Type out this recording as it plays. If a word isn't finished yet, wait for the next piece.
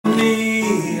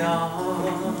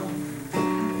neon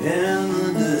in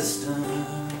the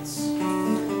distance,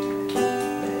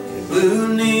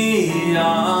 blue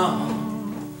neon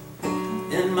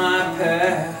in my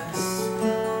past,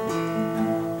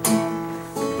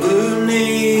 blue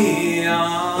neon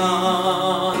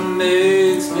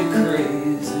makes me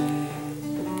crazy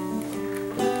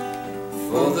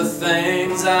for the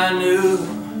things I knew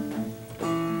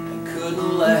that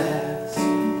couldn't last.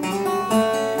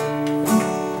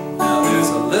 Now there's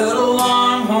a little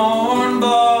longhorn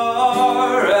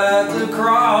bar at the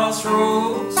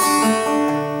crossroads.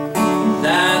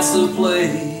 That's the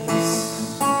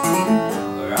place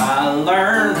where I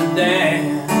learned to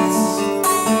dance.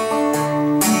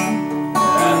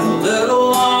 At the little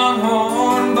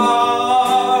longhorn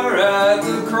bar at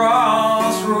the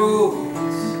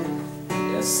crossroads,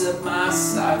 I set my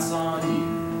sights on you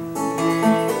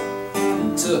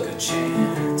and took a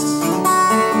chance.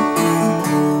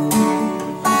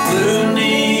 Blue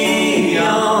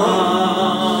neon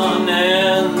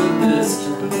in the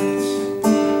distance,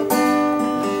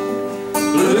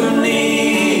 blue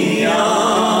neon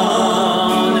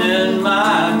in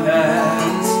my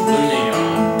past,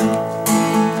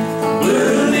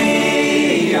 blue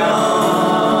neon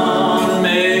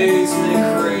makes me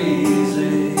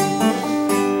crazy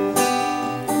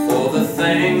for the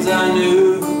things I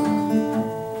knew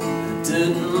that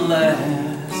didn't last.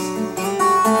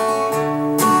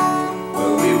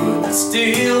 Well, we would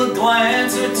steal a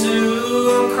glance or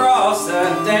two across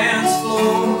that dance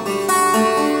floor,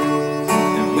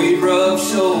 and we'd rub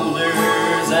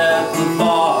shoulders at the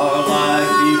bar like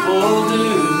people do.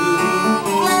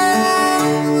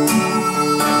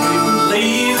 And we would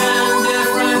leave in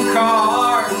different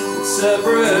cars at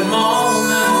separate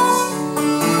moments.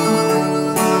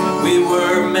 We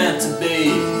were meant to be,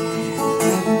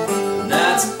 and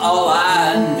that's all I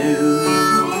knew.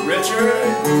 Richard?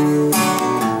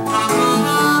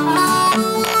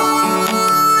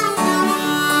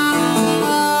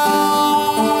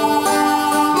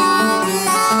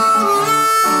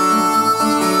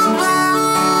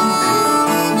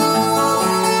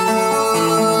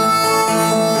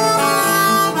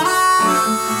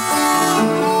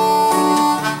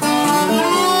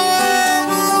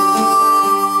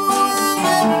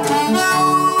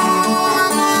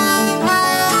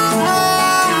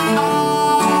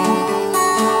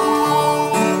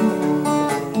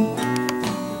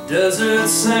 Desert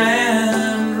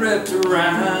sand ripped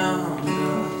around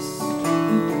us,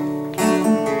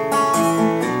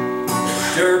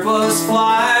 dirt was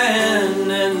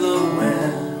flying in the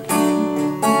wind,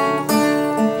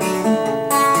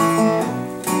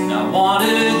 and I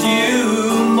wanted you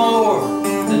more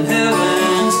than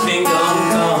heaven's kingdom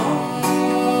come,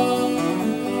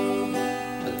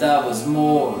 but that was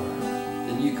more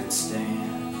than you could stand.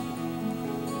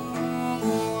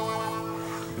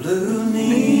 Blue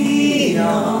neon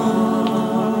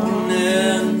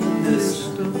in the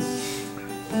distance,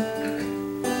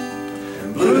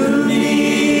 and blue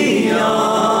neon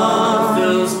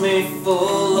fills me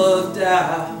full of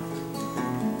doubt.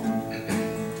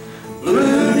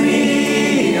 Blue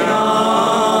neon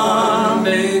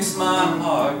makes my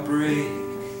heart break,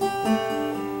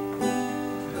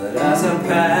 but as I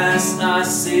pass I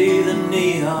see the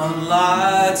neon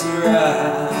lights are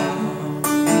out.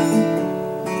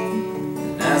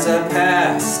 As I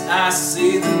pass, I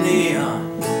see the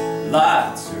neon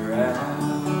lights